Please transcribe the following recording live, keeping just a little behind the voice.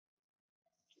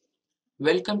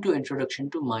Welcome to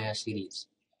Introduction to Maya series.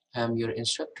 I am your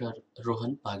instructor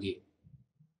Rohan Page.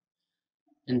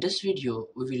 In this video,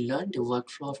 we will learn the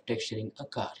workflow of texturing a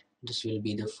car. This will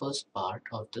be the first part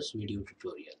of this video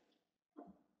tutorial.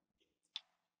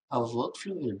 Our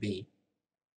workflow will be,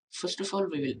 first of all,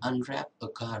 we will unwrap a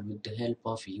car with the help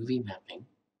of UV mapping.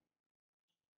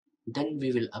 Then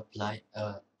we will apply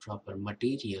a proper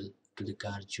material to the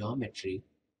car geometry.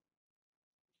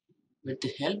 With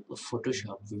the help of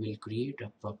Photoshop, we will create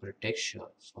a proper texture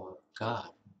for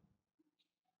car.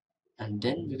 And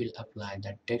then we will apply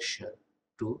that texture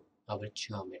to our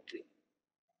geometry.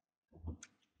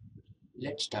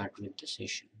 Let's start with the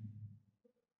session.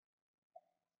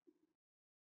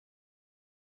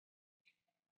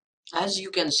 As you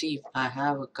can see, I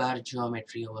have a car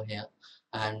geometry over here,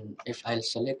 and if I'll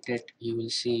select it, you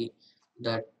will see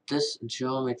that this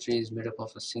geometry is made up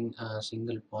of a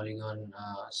single polygon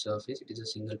surface. It is a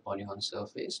single polygon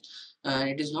surface.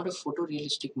 It is not a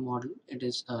photorealistic model. It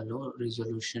is a low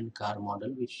resolution car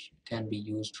model which can be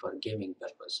used for gaming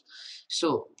purpose.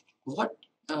 So what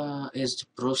is the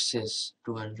process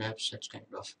to unwrap such kind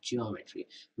of geometry,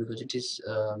 because it is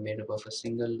made up of a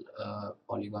single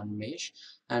polygon mesh,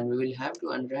 and we will have to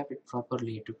unwrap it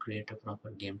properly to create a proper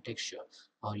game texture,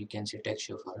 or you can say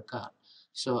texture for a car.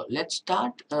 So let's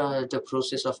start the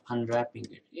process of unwrapping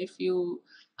it. If you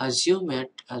assume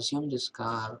this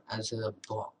car as a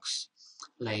box,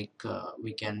 like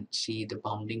we can see the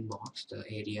bounding box, the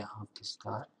area of this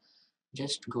car.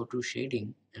 Just go to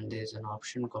shading, and there's an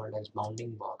option called as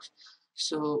bounding box.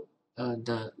 So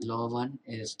the lower one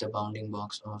is the bounding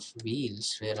box of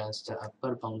wheels, whereas the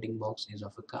upper bounding box is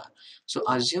of a car. So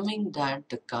assuming that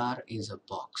the car is a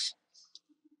box,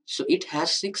 so it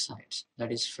has 6 sides,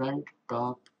 that is front,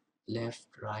 top, left,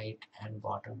 right, and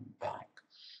bottom, back.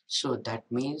 So that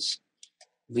means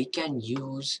we can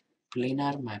use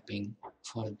planar mapping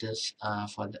for this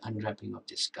for the unwrapping of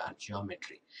this car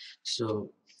geometry.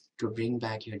 So to bring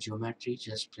back your geometry,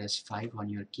 just press 5 on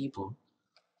your keyboard.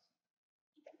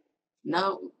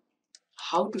 Now,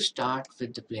 how to start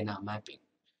with the planar mapping?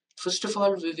 First of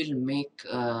all, we will make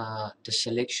the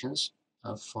selections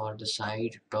for the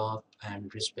side, top,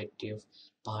 and respective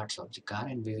parts of the car,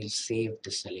 and we will save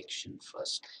the selection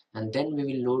first, and then we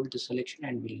will load the selection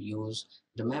and we'll use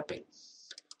the mapping.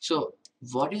 So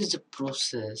what is the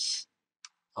process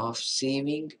of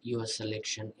saving your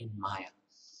selection in Maya?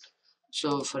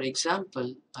 So for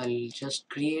example, I'll just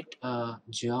create a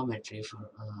geometry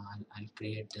for I'll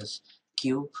create this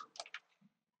cube.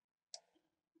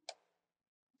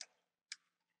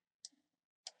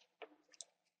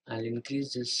 I'll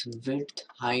increase this width,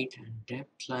 height, and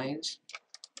depth lines.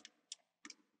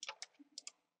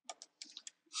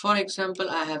 For example,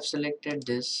 I have selected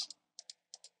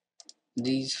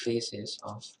these faces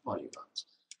of polygons.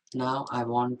 Now I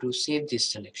want to save this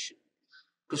selection.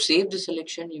 To save the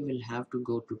selection, you will have to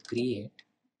go to create.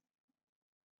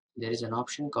 There is an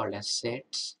option called as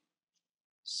set.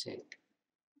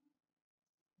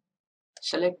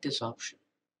 Select this option.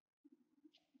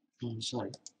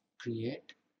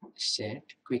 Create, set,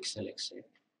 quick select set,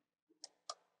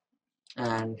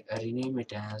 and rename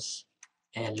it as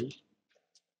L.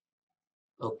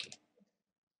 Okay.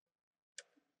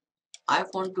 I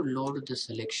want to load the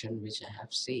selection which I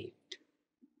have saved.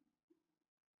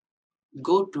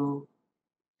 Go to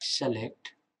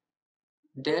select.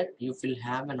 There you will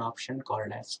have an option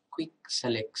called as quick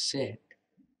select set,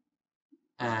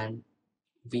 and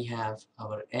we have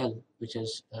our L, which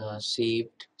is a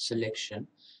saved selection.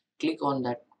 Click on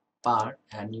that part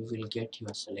and you will get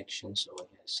your selections over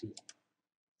here. See,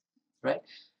 right?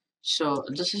 So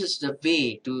this is the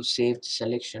way to save the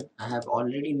selection. I have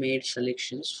already made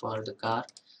selections for the car.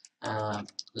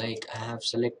 Like I have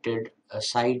selected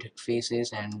side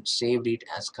faces and saved it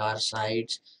as car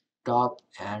sides, top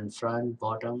and front,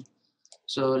 bottom.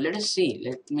 So let us see.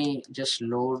 Let me just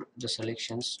load the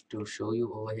selections to show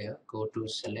you over here. Go to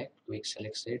select, quick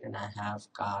select set, and I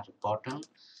have car bottom,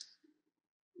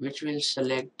 which will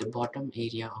select the bottom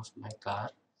area of my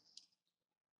car.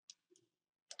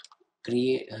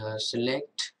 Create,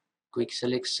 select, quick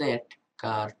select set,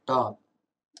 car top,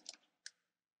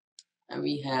 and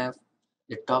we have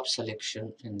the top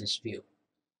selection in this view.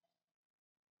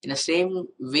 In the same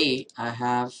way, I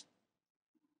have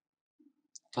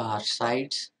car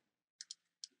sides,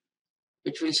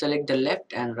 which will select the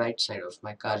left and right side of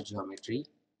my car geometry.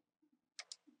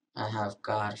 I have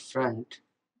car front,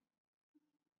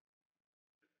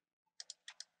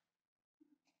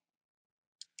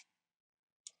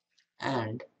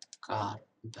 and car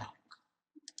back.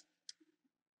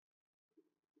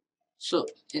 So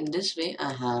in this way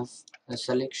I have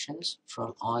selections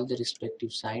from all the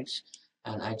respective sides,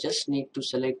 and I just need to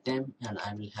select them and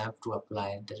I will have to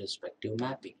apply the respective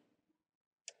mapping.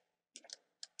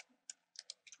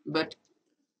 But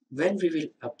when we will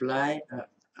apply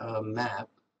a map,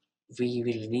 we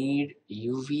will need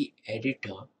UV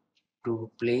editor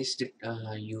to place the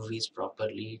UVs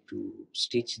properly, to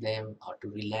stitch them or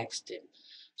to relax them.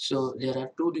 So there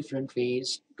are two different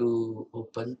ways to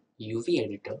open UV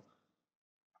editor.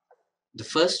 The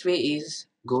first way is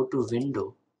go to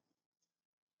window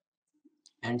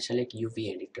and select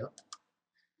UV editor.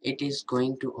 It is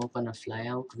going to open a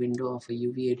flyout window of a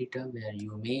UV editor where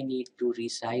you may need to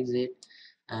resize it,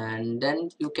 and then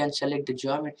you can select the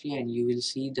geometry and you will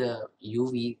see the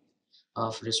UV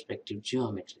of respective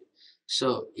geometry.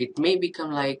 So it may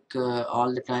become like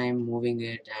all the time moving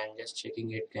it and just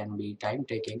checking it can be time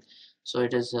taking. So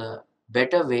it is a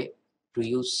better way to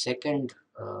use second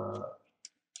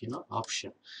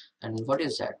option. And what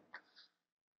is that?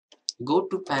 Go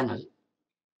to panel,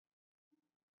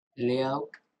 layout,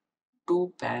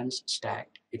 two pans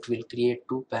stacked. It will create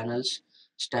two panels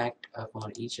stacked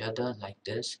upon each other like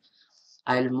this.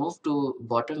 I'll move to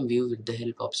bottom view with the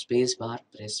help of spacebar.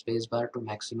 Press spacebar to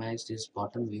maximize this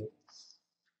bottom view.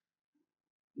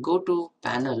 Go to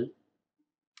panel,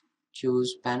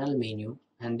 choose panel menu,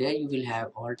 and there you will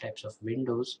have all types of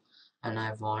windows, and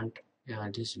I want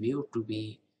this view to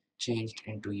be changed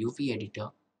into UV editor.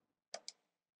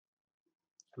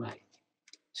 Right.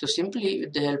 So simply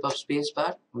with the help of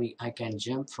spacebar, I can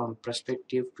jump from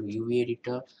perspective to UV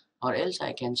editor, or else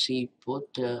I can see both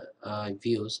the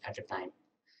views at a time.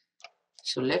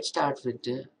 So let's start with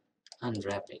the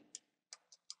unwrapping.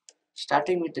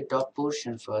 Starting with the top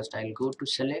portion first, I'll go to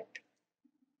select,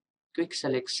 quick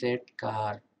select set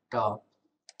car top.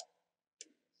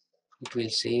 It will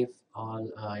save all,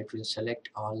 it will select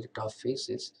all the top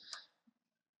faces.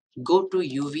 Go to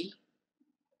UV,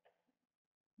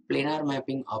 planar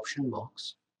mapping option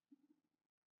box.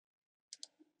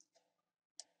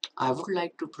 I would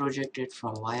like to project it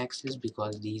from y-axis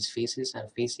because these faces are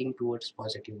facing towards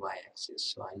positive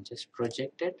y-axis. So I'll just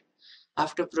project it.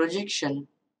 After projection,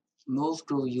 move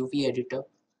to UV editor,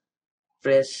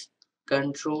 press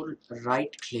Control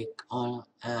right click on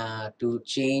to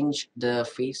change the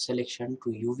face selection to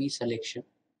UV selection.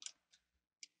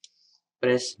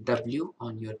 Press W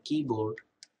on your keyboard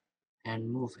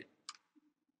and move it.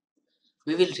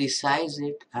 We will resize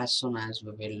it as soon as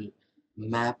we will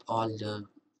map all the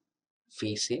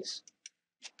faces.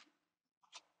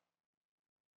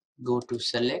 Go to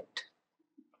select,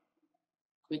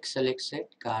 quick select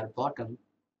set car bottom.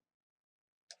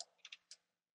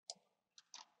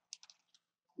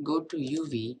 Go to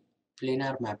UV,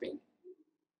 planar mapping,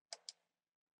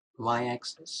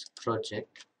 y-axis,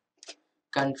 project,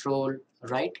 control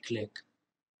right click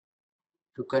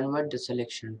to convert the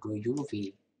selection to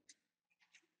UV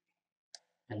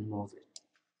and move it.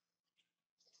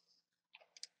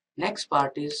 Next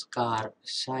part is car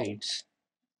sides.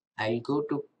 I'll go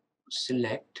to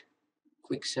select,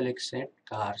 quick select set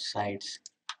car sides.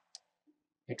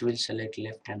 It will select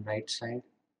left and right side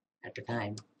at a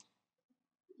time.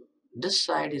 This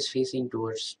side is facing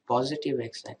towards positive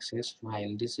x-axis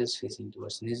while this is facing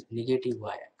towards negative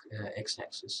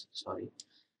x-axis. Sorry,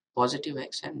 positive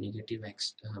x and negative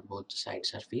x, both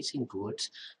sides are facing towards.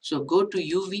 So go to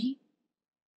UV,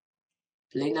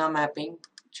 planar mapping,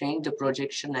 change the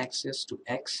projection axis to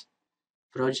x,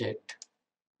 project,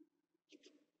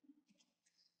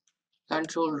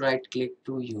 control right click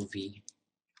to UV.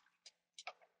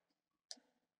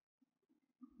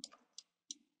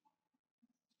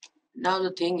 Now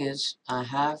the thing is, I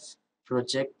have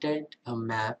projected a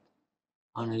map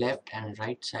on left and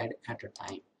right side at a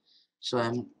time. So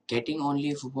I'm getting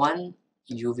only one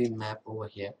UV map over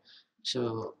here.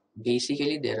 So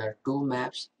basically there are two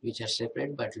maps which are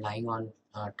separate but lying on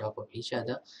top of each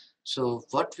other. So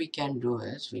what we can do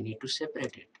is we need to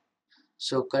separate it.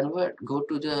 So go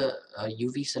to the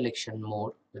UV selection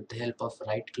mode with the help of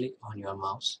right click on your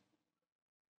mouse.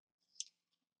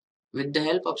 With the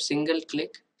help of single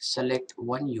click, select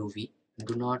one UV.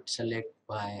 Do not select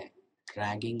by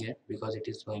dragging it because it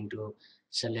is going to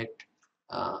select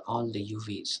all the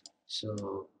UVs.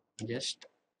 So just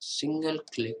single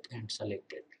click and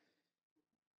select it.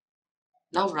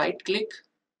 Now right click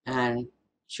and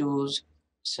choose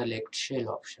select shell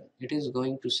option. It is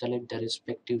going to select the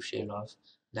respective shell of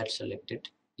that selected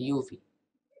UV.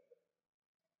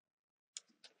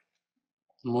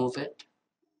 Move it.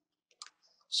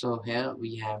 So here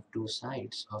we have two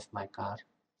sides of my car.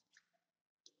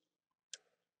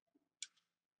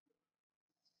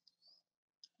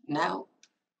 Now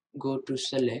go to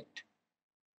select,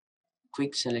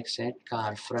 quick select set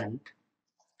car front,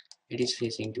 it is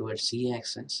facing towards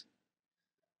z-axis.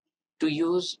 To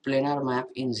use planar map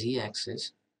in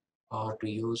z-axis or to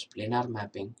use planar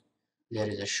mapping, there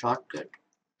is a shortcut.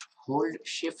 Hold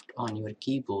shift on your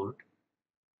keyboard,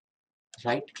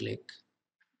 right click,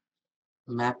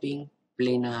 mapping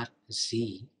planar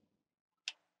z,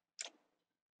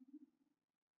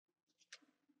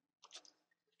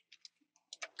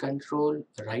 control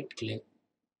right click,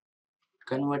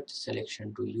 convert the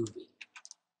selection to UV.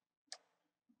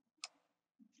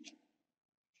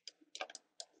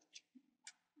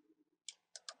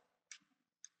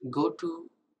 Go to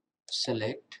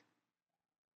select,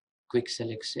 quick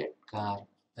select set car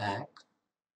back,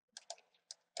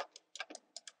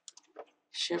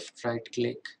 shift right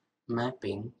click,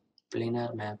 mapping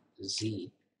planar map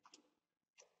Z,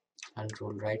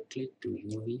 control right click to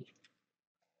UV.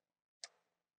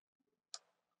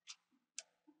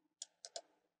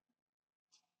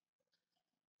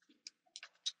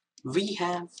 We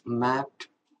have mapped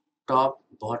top,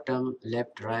 bottom,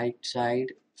 left, right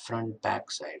side, front,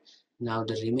 back side. Now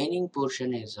the remaining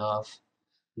portion is of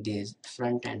these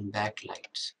front and back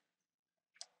lights.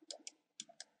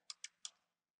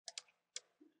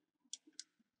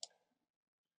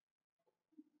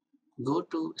 Go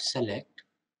to select,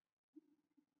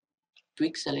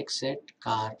 quick select set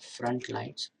car front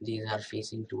lights. These are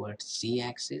facing towards Z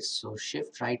axis, so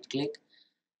shift right click,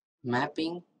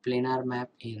 mapping planar map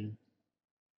in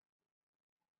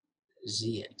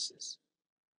Z axis.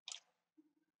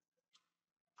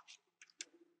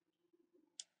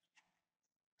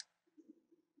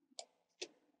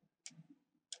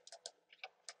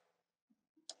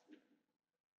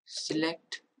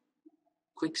 Select,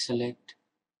 quick select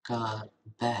car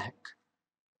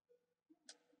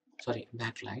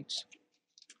backlights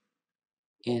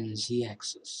in Z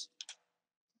axis.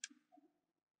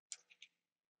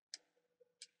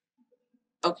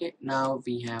 Okay, now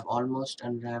we have almost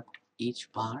unwrapped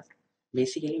each part.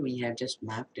 Basically, we have just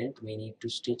mapped it. We need to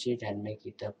stitch it and make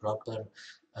it a proper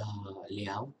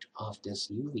layout of this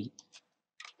UV.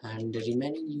 And the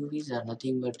remaining UVs are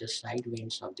nothing but the side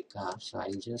vents of the car. So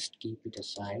I'll just keep it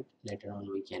aside. Later on,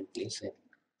 we can place it.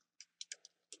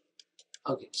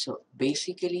 Okay, so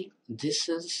basically this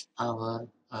is our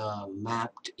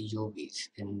mapped UVs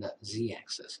in the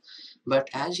z-axis, but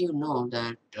as you know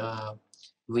that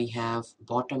we have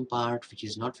bottom part which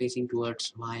is not facing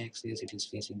towards y-axis, it is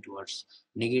facing towards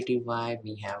negative y.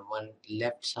 We have one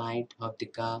left side of the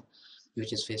car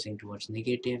which is facing towards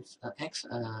negative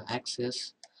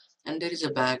axis, and there is a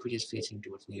back which is facing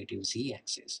towards negative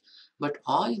z-axis. But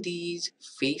all these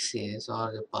faces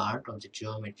or the part of the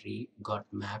geometry got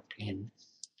mapped in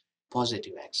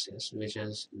positive axis, which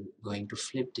is going to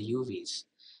flip the UVs.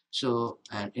 So,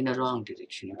 and in a wrong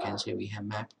direction, you can say we have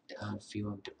mapped a few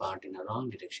of the part in a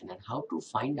wrong direction. And how to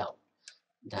find out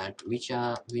that which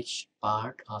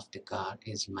part of the car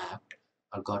is mapped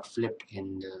or got flipped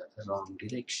in the wrong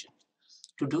direction?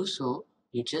 To do so,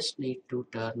 you just need to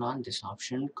turn on this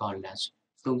option called as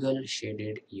toggle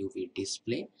shaded UV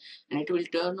display, and it will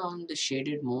turn on the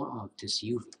shaded mode of this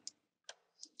UV.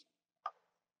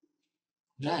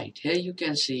 Right, here you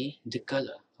can see the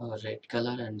color, a red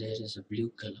color, and there is a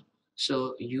blue color.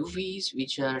 So UVs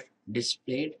which are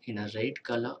displayed in a red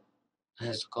color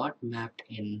has got mapped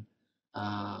in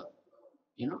uh,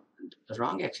 you know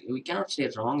wrong axis. We cannot say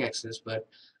wrong axis, but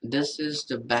this is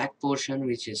the back portion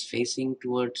which is facing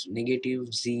towards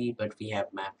negative Z, but we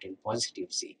have mapped in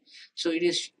positive Z. So it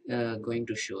is going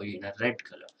to show you in a red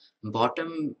color.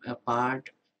 Bottom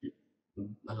part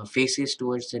faces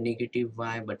towards the negative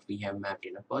Y, but we have mapped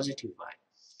in a positive Y.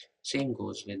 Same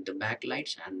goes with the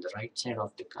backlights and the right side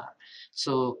of the car.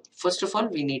 So first of all,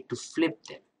 we need to flip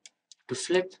them. To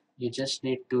flip, you just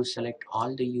need to select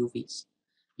all the UVs.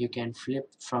 You can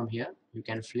flip from here, you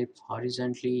can flip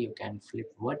horizontally, you can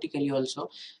flip vertically also,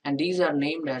 and these are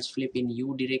named as flip in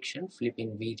U direction, flip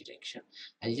in V direction.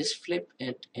 I'll just flip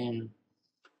it in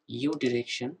U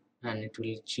direction and it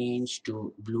will change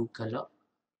to blue color.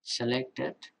 Select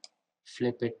it,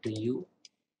 flip it to U.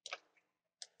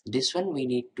 This one we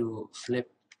need to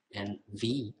flip in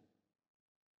V,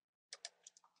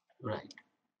 right?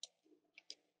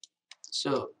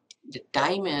 So the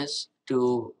time is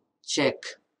to check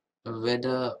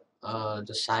whether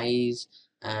the size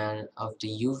and of the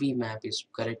UV map is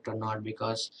correct or not,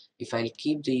 because if I'll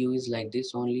keep the UVs like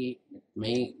this only, it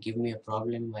may give me a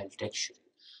problem while texturing.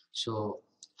 So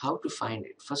how to find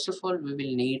it? First of all, we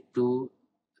will need to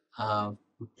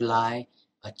apply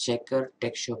a checker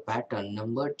texture pattern,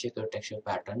 numbered checker texture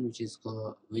pattern,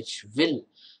 which will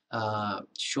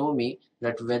show me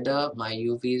that whether my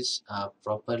UVs are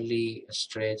properly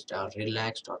stretched or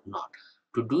relaxed or not.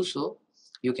 To do so,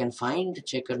 you can find the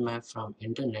checker map from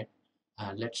internet.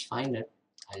 Let's find it.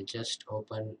 I'll just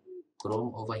open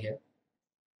Chrome over here.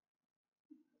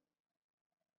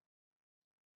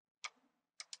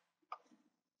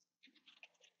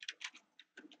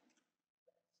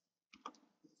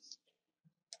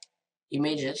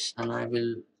 Images, and I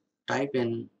will type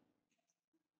in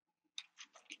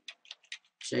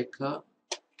checker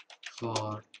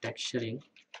for texturing,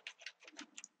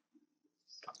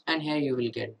 and here you will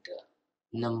get the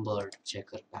numbered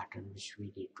checker pattern which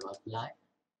we need to apply.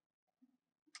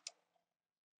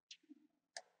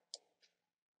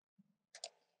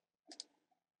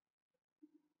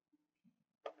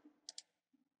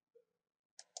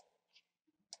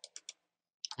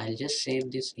 I'll just save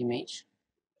this image.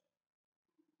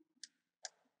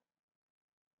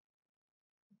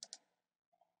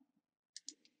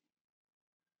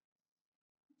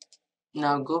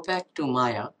 Now go back to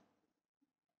Maya.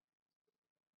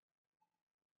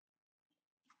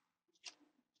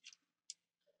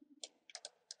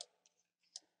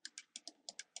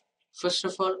 First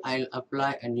of all, I'll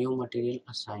apply a new material,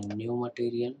 assign new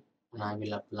material, and I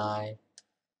will apply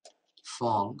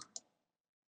Fong.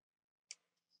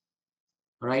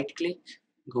 Right click,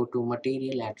 go to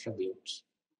material attributes.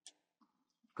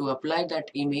 To apply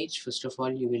that image, first of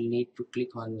all, you will need to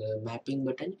click on the mapping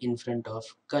button in front of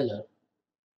color.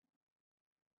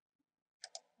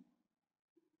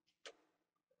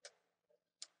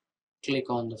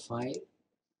 Click on the file,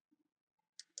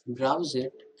 browse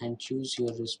it, and choose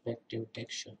your respective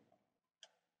texture.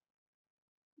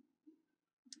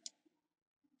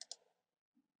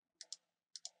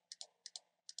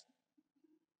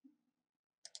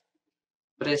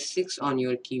 Press 6 on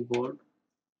your keyboard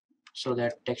so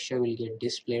that texture will get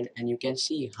displayed, and you can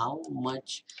see how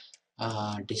much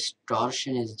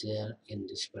distortion is there in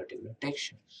this particular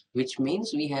texture, which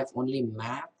means we have only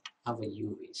mapped our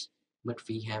UVs, but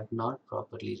we have not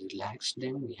properly relaxed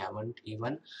them. We haven't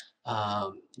even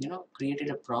created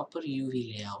a proper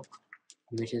UV layout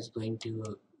which is going to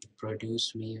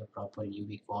produce me a proper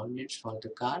UV coordinates for the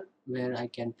car where I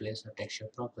can place the texture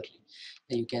properly.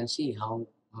 And you can see how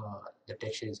the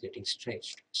texture is getting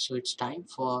stretched. So it's time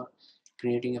for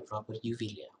creating a proper UV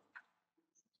layout.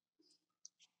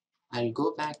 I'll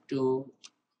go back to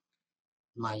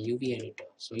my UV editor.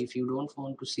 So if you don't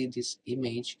want to see this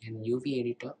image in UV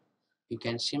editor, you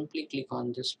can simply click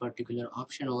on this particular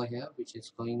option over here, which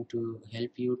is going to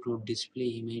help you to display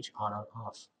image on or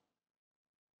off.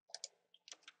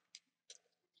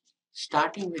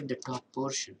 Starting with the top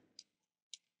portion,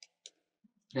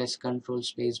 press Ctrl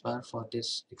spacebar for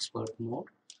this expert mode.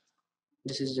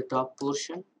 This is the top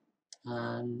portion,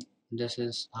 and this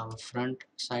is our front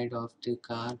side of the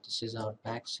car, this is our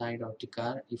back side of the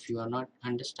car. If you are not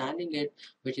understanding it,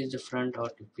 which is the front or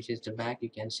which is the back, you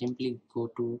can simply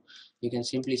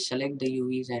select the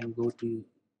UVs and go to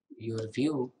your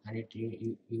view, and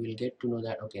you will get to know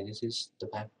that okay, this is the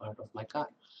back part of my car.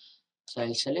 So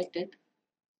I'll select it.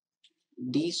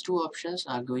 These two options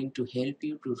are going to help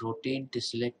you to rotate the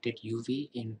selected UV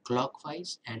in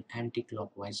clockwise and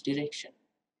anti-clockwise direction,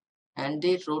 and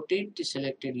they rotate the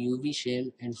selected UV shell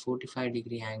in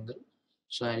 45-degree angle.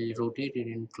 So I'll rotate it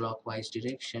in clockwise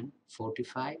direction,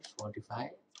 45, 45.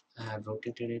 I have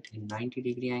rotated it in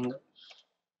 90-degree angle.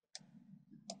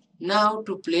 Now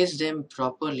to place them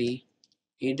properly,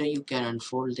 either you can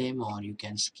unfold them or you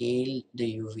can scale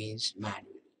the UVs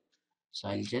manually. So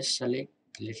I'll just select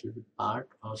a little bit part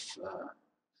of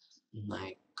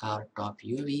my car top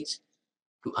UVs.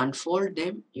 To unfold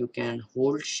them, you can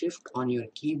hold shift on your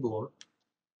keyboard,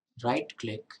 right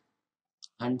click,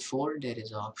 unfold. There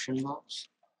is an option box,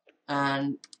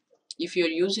 and if you're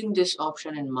using this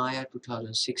option in Maya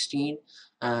 2016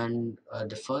 and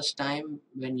the first time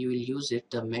when you will use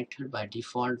it, the method by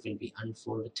default will be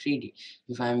unfold 3D.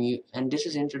 And this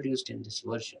is introduced in this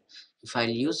version. If I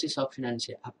use this option and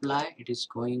say apply, it is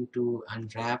going to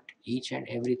unwrap each and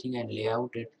everything and lay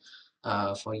out it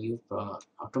for you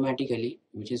automatically,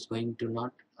 which is going to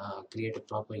not create a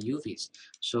proper UVs.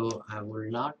 So I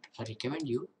will not recommend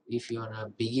you, if you are a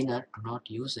beginner, to not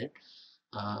use it.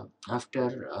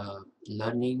 After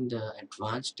learning the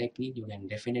advanced technique, you can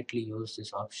definitely use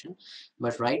this option,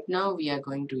 but right now we are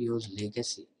going to use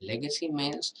legacy. Legacy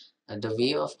means the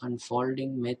way of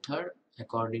unfolding method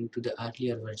according to the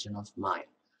earlier version of Maya.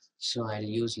 So I'll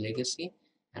use legacy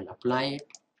and apply it.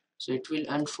 So it will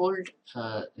unfold,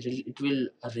 it will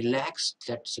relax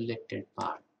that selected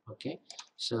part Okay,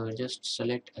 so just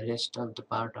select rest of the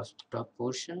part of the top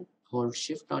portion, hold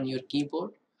shift on your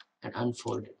keyboard and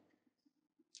unfold it.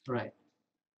 Right,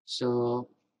 so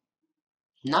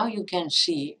now you can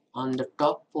see on the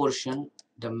top portion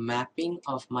the mapping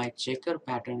of my checker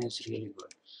pattern is really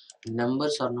good.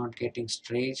 Numbers are not getting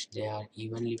stretched, they are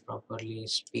evenly properly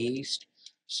spaced.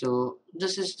 So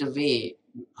this is the way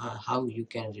how you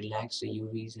can relax the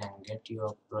UVs and get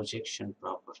your projection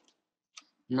proper.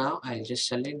 Now I'll just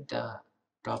select the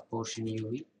top portion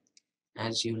UV.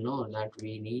 As you know that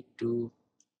we need to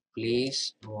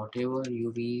place whatever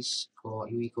UV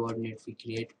coordinate we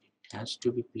create, it has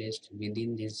to be placed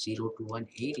within this 0 to 1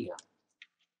 area.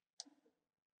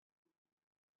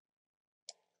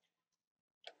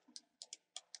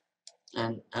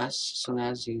 And as soon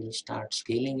as you start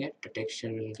scaling it, the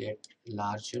texture will get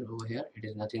larger over here. It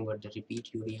is nothing but the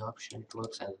repeat UV option. It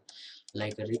works as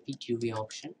like a repeat UV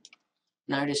option.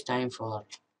 Now it is time for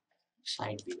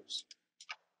side views.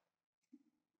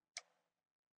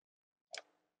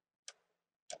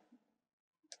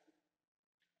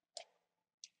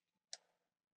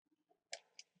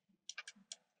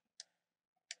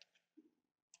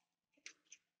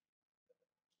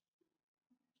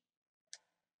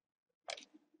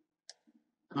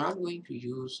 I'm not going to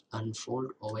use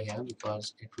unfold over here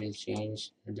because it will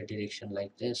change the direction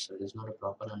like this, so it is not a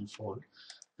proper unfold.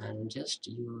 And just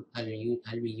I'll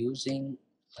be using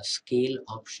a scale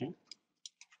option.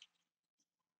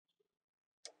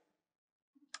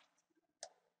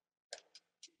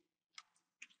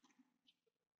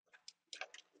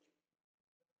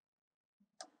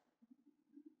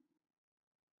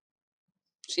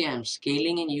 See, I'm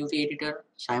scaling in UV editor,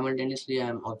 simultaneously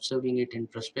I'm observing it in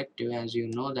perspective. As you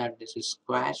know that this is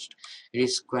squashed, it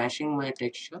is squashing my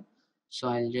texture. So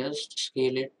I'll just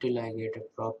scale it till I get a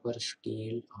proper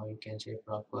scale, or you can say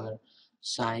proper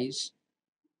size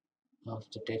of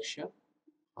the texture.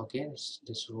 Okay,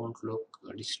 this won't look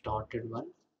a distorted one.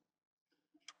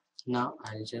 Now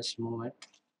I'll just move it.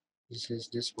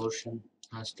 This portion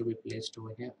has to be placed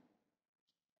over here.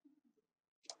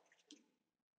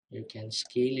 You can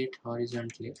scale it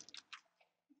horizontally.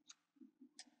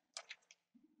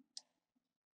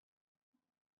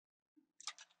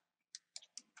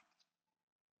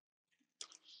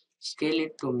 Scale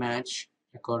it to match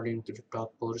according to the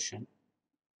top portion.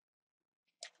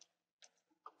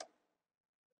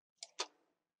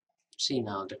 See,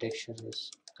 now the texture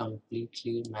is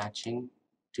completely matching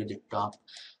to the top.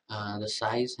 The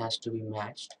size has to be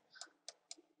matched.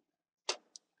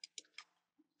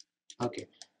 Okay,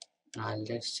 now I'll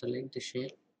just select the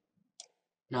shape.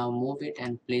 Now move it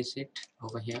and place it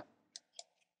over here.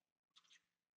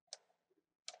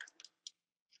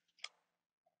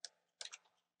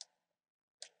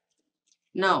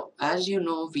 Now, as you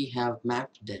know, we have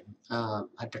mapped them.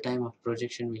 At the time of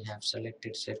projection, we have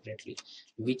selected separately,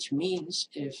 which means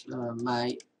if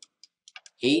my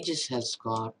edges has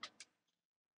got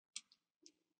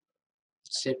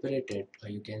separated, or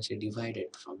you can say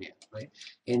divided from here, right?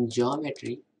 In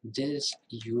geometry, this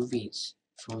UVs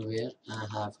from where I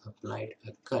have applied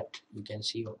a cut, you can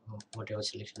see whatever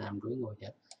selection I'm doing over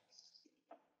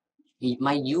here.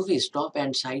 My UVs, top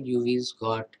and side UVs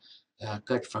got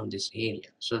cut from this area.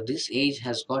 So this edge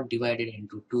has got divided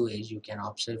into two edges. You can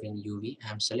observe in UV.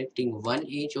 I'm selecting one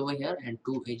edge over here and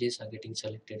two edges are getting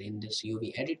selected in this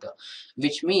UV editor,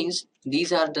 which means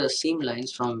these are the seam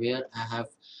lines from where I have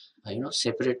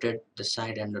separated the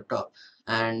side and the top,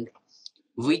 and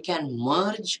we can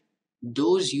merge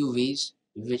those UVs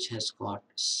which has got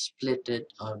splitted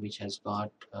or which has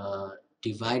got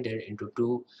divided into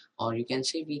two, or you can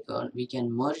say we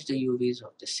can merge the UVs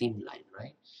of the same line,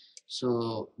 right?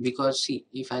 So because see,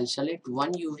 if I select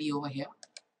one UV over here,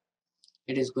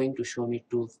 it is going to show me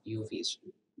two UVs.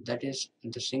 That is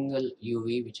the single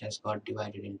UV which has got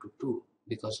divided into two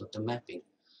because of the mapping.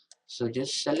 So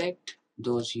just select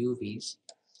those UVs.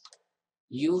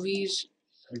 UVs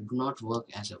do not work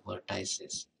as a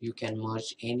vertices. You can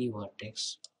merge any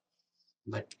vertex,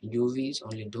 but UVs,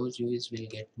 only those UVs will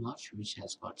get merged which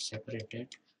has got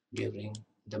separated during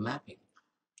the mapping.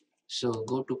 So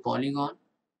go to polygon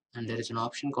and there is an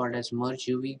option called as merge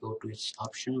UV. Go to its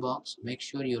option box. Make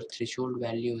sure your threshold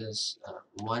value is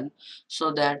 1,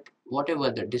 so that whatever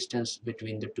the distance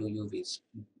between the two UVs,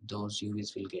 those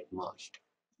UVs will get merged.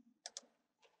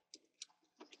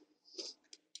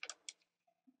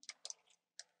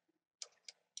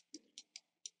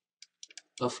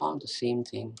 Perform the same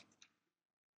thing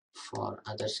for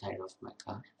other side of my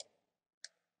car.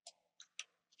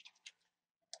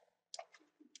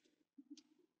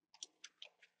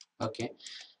 Okay,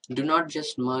 Do not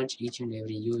just merge each and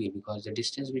every UV, because the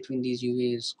distance between these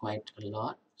UV is quite a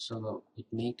lot, so it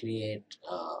may create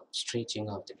stretching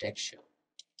of the texture.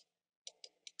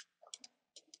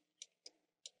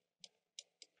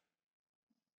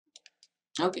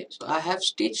 Okay, so I have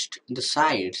stitched the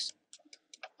sides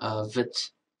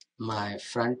with my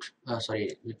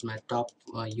with my top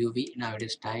UV. Now it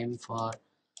is time for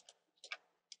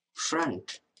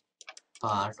front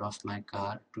part of my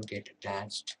car to get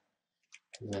attached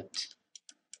with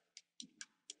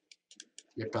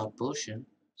the top portion.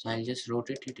 So I'll just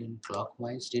rotate it in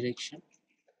clockwise direction,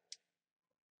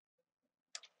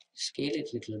 scale it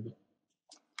a little bit.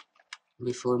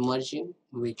 Before merging,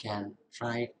 we can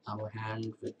try our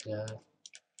hand with the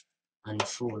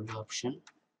unfold option.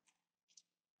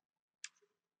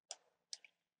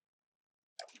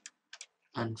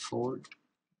 Unfold,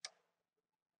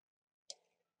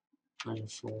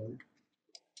 unfold.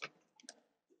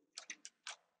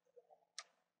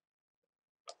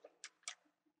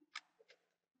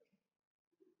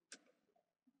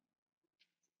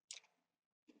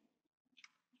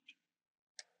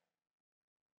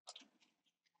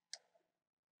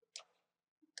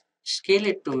 Scale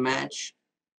it to match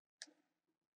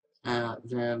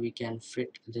where we can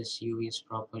fit this UVs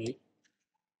properly.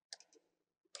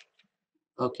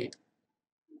 Okay.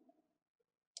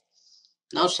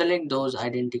 Now select those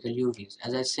identical UVs.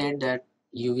 As I said that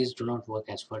UVs do not work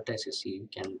as vertices. You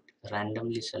can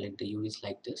randomly select the UVs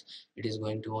like this. It is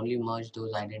going to only merge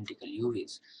those identical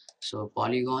UVs. So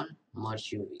polygon, merge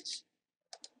UVs.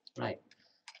 Right.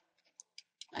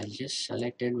 I'll just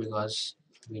select it because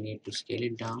we need to scale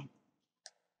it down.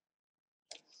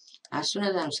 As soon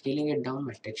as I'm scaling it down,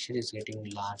 my texture is getting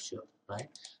larger, right?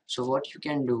 So what you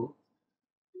can do,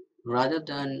 rather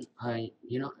than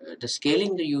the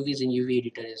scaling the UVs in UV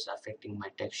editor is affecting my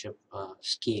texture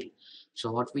scale.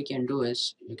 So what we can do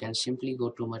is, you can simply go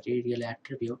to material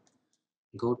attribute,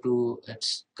 go to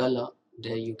its color.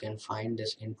 There you can find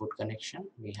this input connection.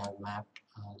 We have mapped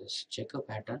this checker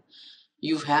pattern.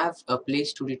 You have a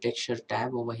place 2D texture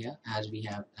tab over here, as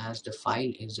the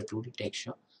file is the 2D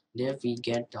texture. There we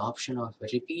get the option of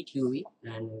repeat UV,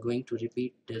 and going to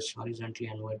repeat this horizontally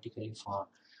and vertically for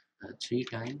 3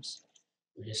 times,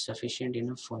 which is sufficient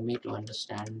enough for me to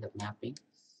understand the mapping.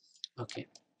 Okay,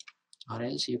 or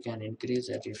else you can increase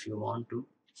it if you want to,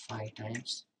 5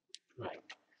 times. Right.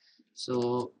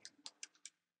 So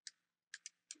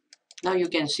now you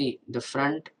can see the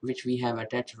front which we have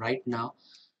attached right now.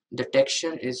 The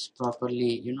texture is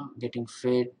properly getting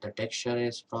fed. The texture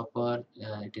is proper.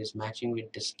 It is matching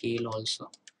with the scale also.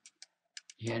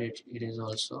 Here it is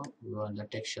also, the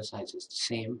texture size is the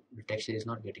same. The texture is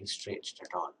not getting stretched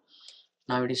at all.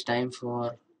 Now it is time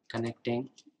for connecting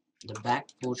the back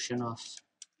portion of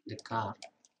the car.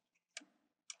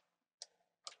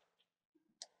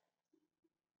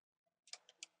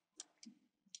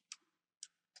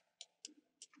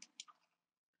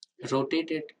 Rotate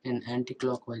it in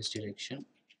anti-clockwise direction,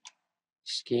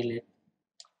 scale it,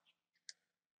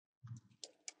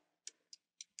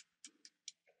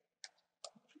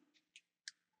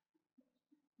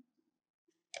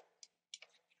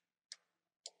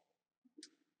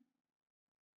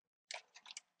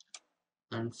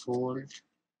 unfold,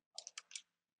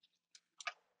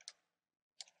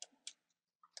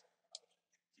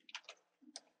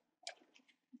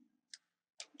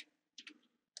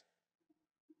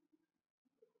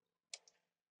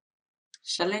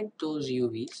 select those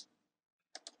UVs,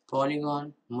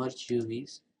 polygon, merge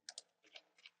UVs,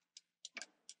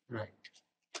 right,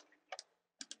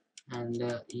 and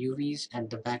the UVs at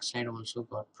the back side also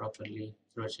got properly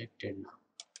projected now.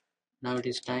 Now it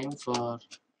is time for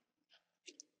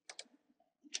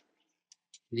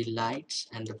the lights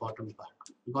and the bottom part.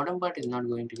 The bottom part is not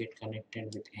going to get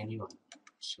connected with anyone,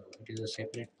 so it is a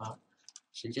separate part.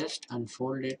 So just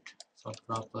unfold it for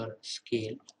proper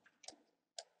scale.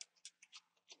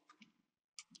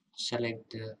 Select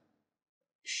the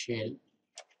shell,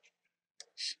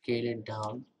 scale it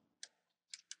down,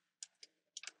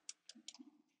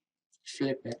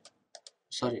 flip it,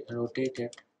 rotate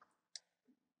it.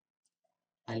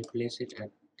 I'll place it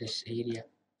at this area.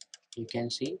 You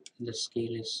can see the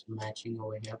scale is matching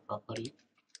over here properly.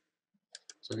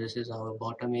 So this is our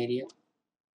bottom area.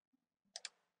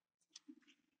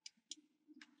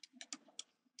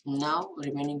 Now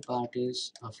remaining part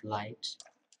is of lights.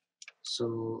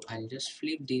 So I'll just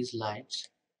flip these lights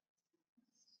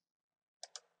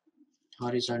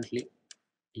horizontally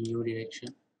in U direction,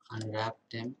 unfold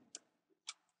them,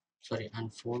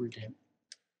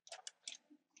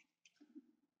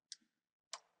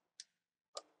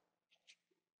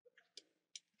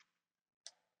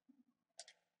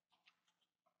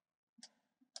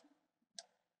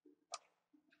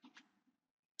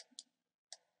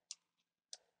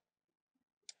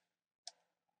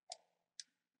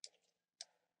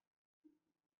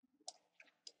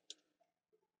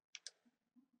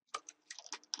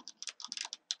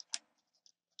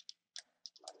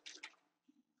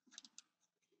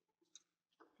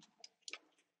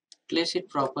 place it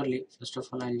properly. First of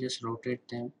all, I'll just rotate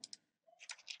them.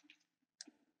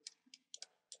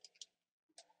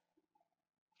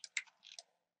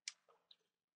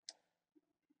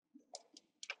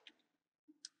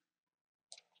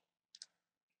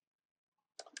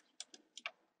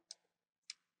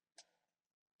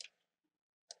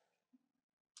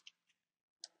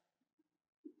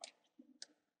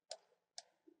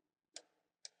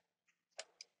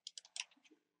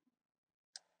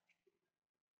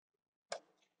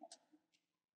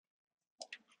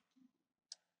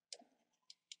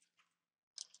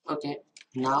 Okay,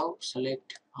 now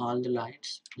select all the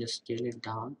lights, just scale it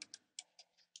down.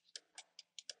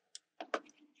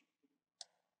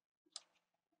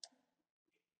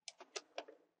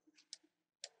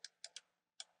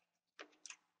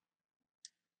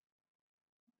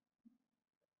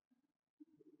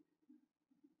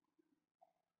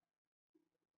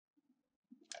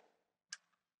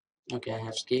 Okay, I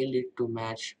have scaled it to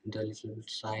match the little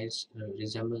size,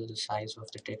 resemble the size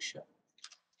of the texture.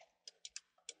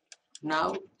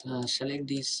 Now select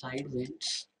these side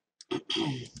vents.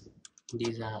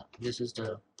 This is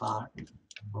the part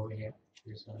over here.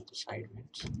 These are the side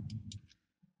vents.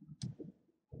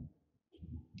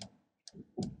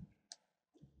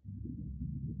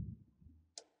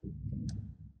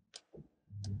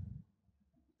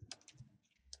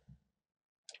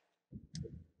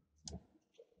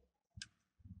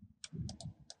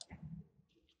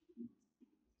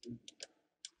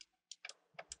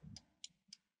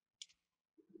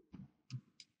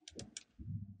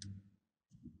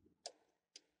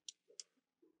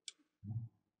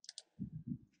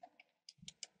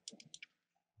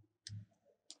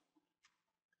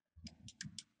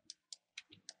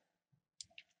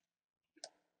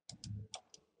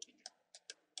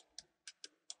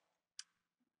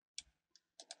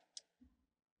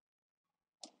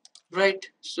 Right,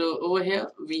 so over here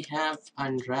we have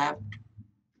unwrapped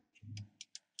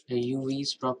the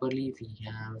UVs properly. We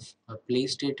have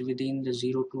placed it within the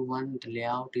 0 to 1. The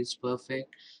layout is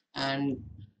perfect. And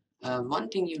one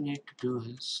thing you need to do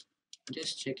is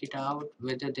just check it out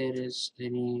whether there is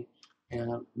any,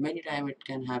 many time it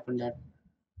can happen that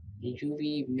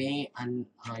UV may, and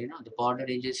the border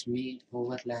edges may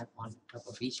overlap on top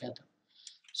of each other.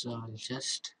 So I'll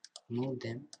just move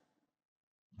them.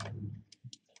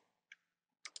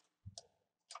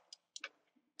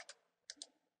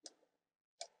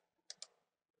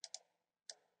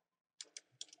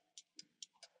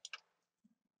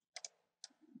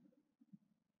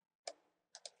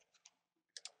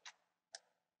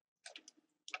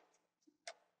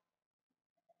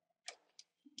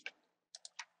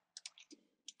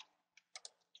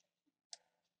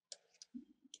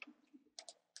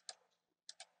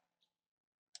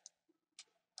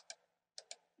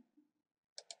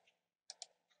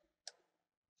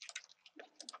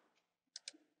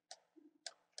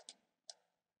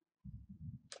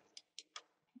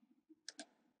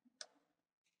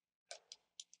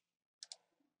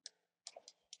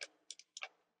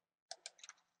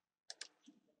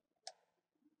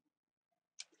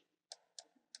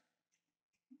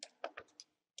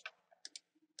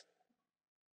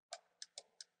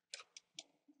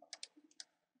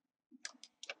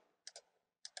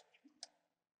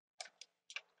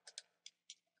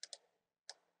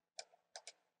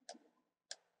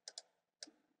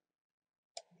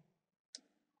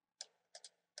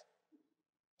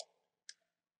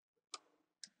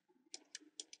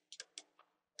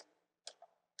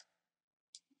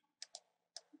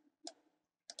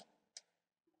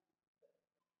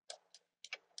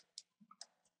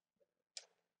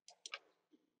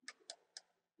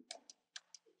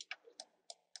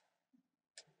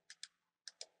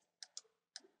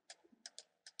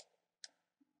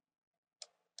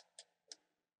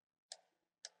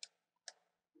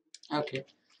 Okay,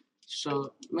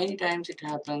 so many times it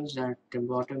happens that the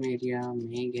bottom area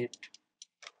may get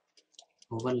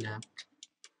overlapped.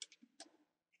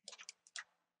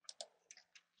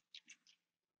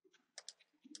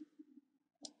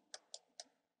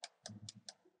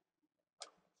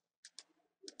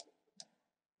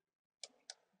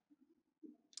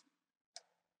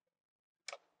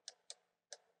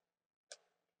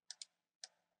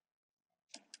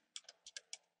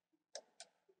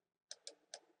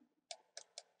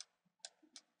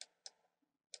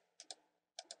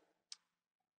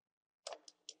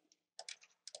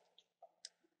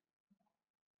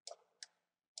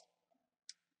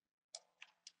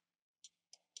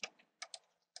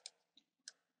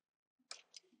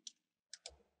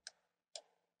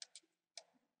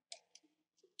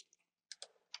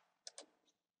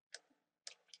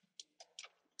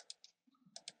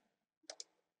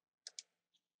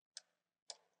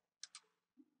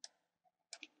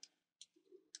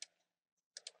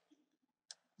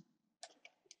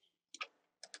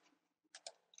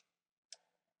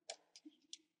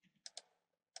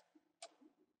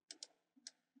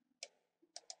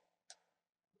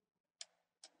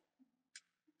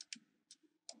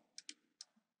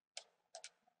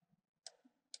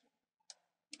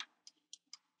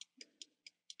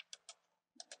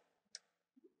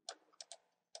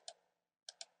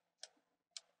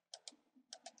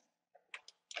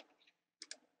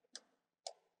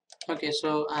 Okay,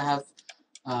 so I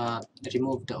have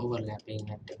removed the overlapping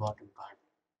at the bottom part.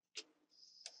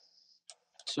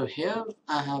 So here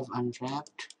I have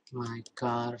unwrapped my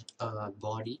car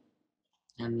body,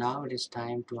 and now it is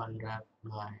time to unwrap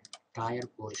my tire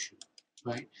portion,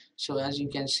 right? So as you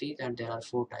can see that there are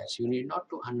 4 tires. You need not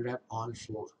to unwrap all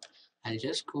 4. I'll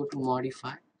just go to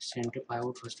modify, center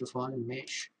pivot first of all,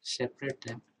 mesh, separate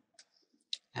them.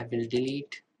 I will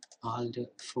delete all the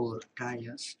 4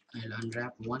 tires. I'll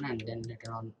unwrap one and then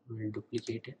later on we'll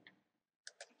duplicate it.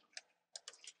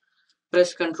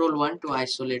 Press Ctrl 1 to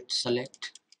isolate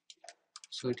select.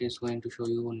 So it is going to show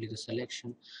you only the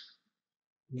selection.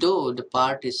 Though the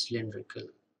part is cylindrical,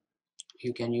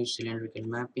 you can use cylindrical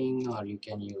mapping or you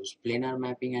can use planar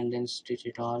mapping and then stitch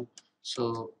it all.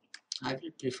 So I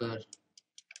will prefer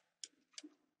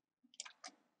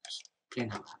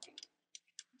planar mapping.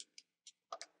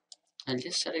 I'll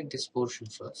just select this portion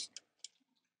first.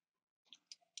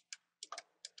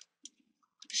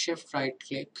 Shift right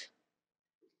click,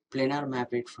 planar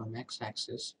map it from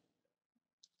x-axis.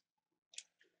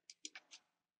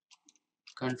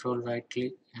 Control right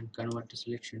click and convert the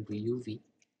selection to UV.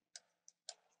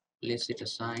 Place it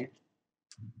aside.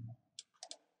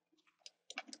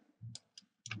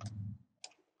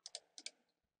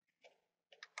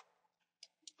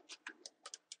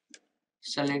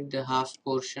 Select the half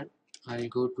portion. I'll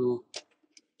go to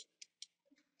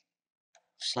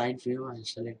side view. I'll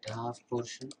select the half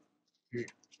portion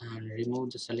and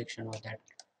remove the selection of that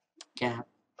cap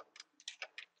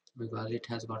because it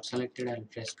has got selected. I'll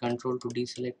press Ctrl to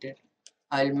deselect it.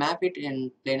 I'll map it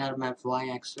in planar map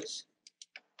y-axis.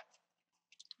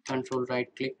 Control right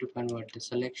click to convert the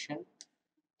selection.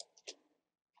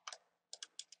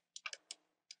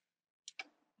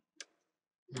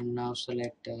 And now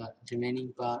select the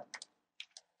remaining part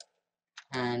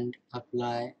and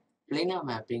apply planar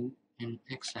mapping in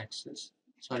x-axis,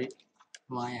 sorry,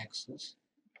 y-axis.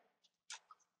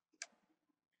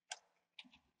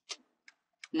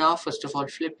 Now first of all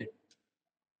flip it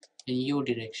in U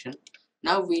direction.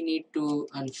 Now we need to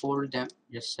unfold them.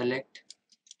 Just select,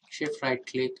 shift right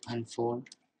click, unfold,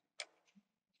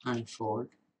 unfold.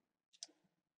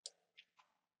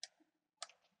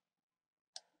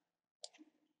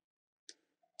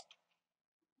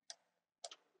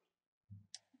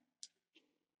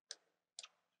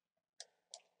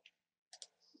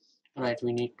 Right,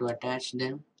 we need to attach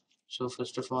them. So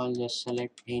first of all just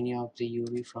select any of the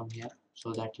UV from here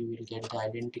so that you will get the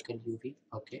identical UV.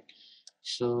 Okay,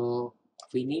 so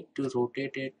we need to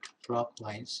rotate it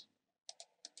clockwise.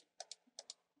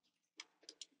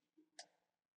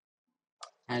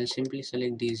 I'll simply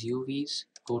select these UVs,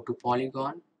 go to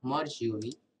polygon, merge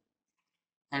UV,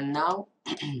 and now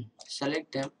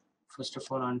select them. First of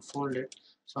all unfold it.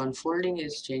 So unfolding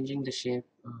is changing the shape,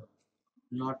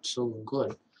 not so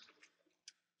good.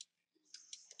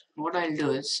 What I'll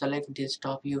do is select these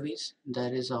top UVs.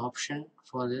 There is an option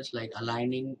for this like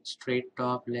aligning straight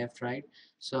top, left, right.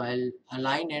 So I'll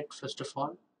align it first of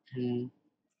all in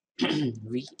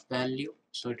V value.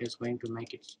 So it is going to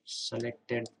make it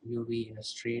selected UV in a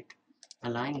straight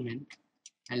alignment.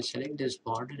 I'll select this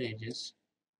border edges.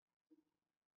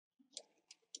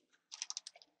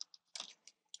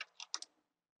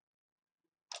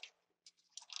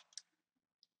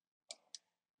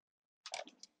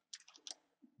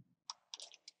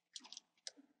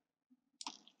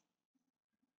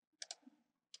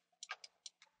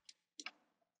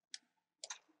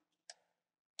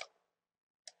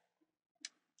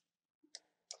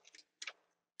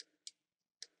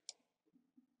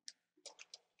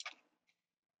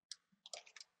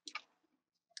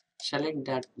 Select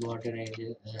that border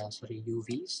edges,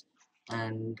 UVs,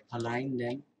 and align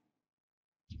them.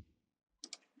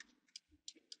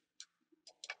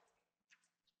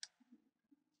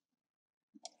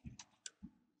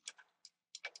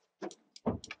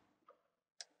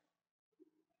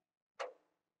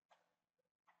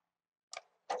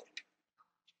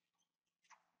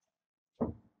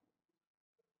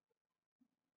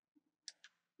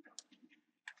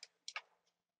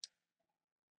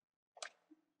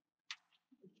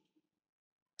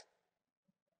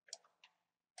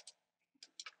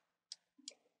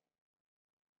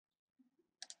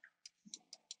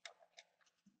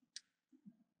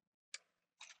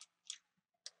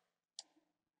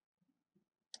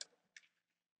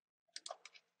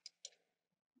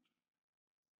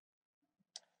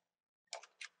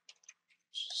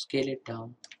 Scale it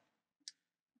down.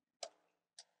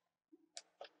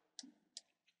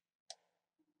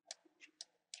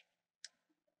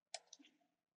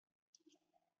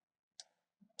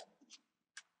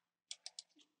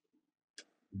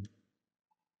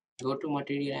 Go to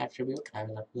material attribute. I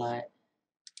will apply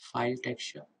file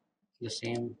texture, the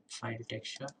same file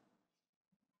texture.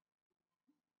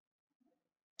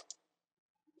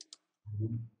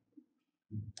 And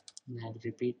I'll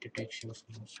repeat the texture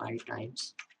for 5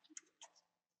 times.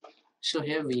 So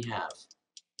here we have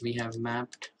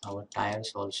mapped our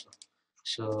tires also.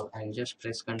 So I'll just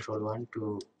press Ctrl 1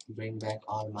 to bring back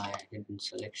all my hidden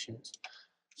selections.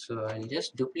 So I'll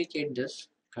just duplicate this,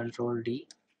 Ctrl D,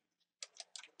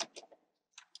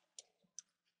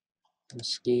 and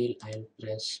scale I'll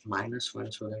press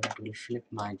 -1 so that it will flip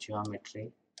my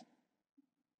geometry.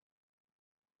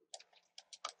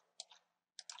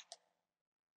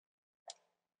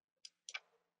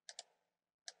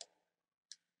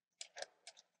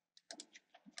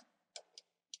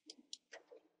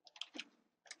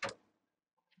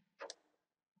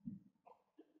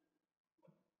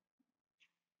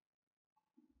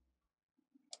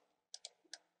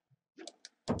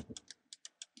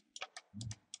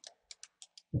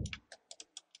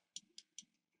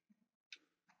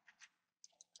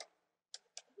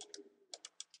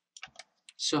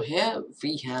 So here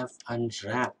we have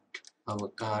unwrapped our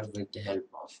car with the help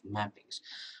of mappings.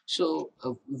 So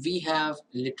we have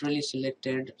literally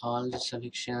selected all the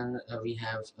selection. We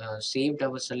have saved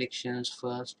our selections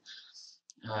first,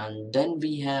 and then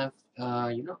we have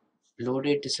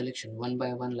loaded the selection one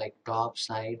by one, like top,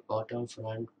 side, bottom,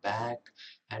 front, back,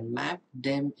 and mapped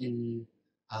them in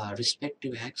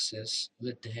respective axes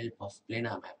with the help of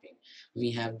planar mapping.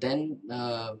 We have then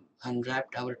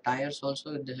unwrapped our tires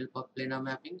also with the help of planar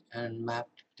mapping and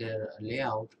mapped their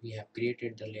layout. We have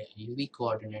created the UV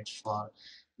coordinates for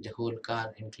the whole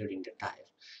car, including the tire.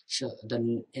 So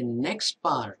the in next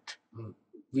part,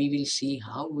 we will see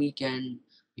how we can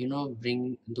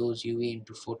bring those UV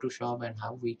into Photoshop and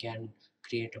how we can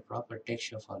create a proper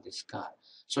texture for this car.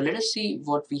 So let us see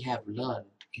what we have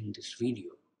learned in this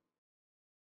video.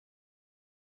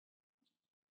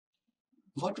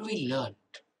 What we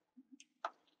learned,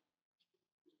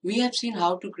 we have seen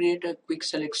how to create a quick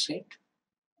select set,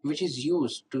 which is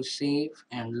used to save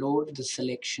and load the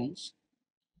selections.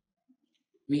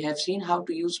 We have seen how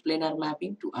to use planar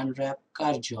mapping to unwrap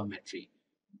car geometry.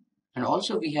 And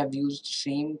also we have used the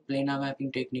same planar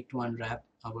mapping technique to unwrap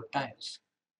our tires.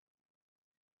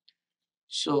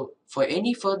 So for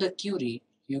any further query,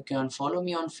 you can follow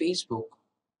me on Facebook.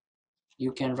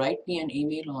 You can write me an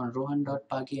email on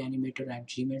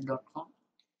rohan.pagianimator@gmail.com.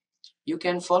 You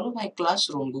can follow my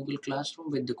classroom, Google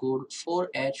Classroom, with the code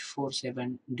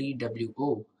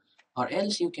 4H47DWO, or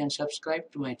else you can subscribe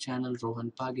to my channel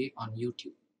Rohan Page on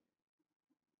YouTube.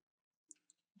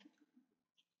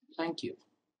 Thank you.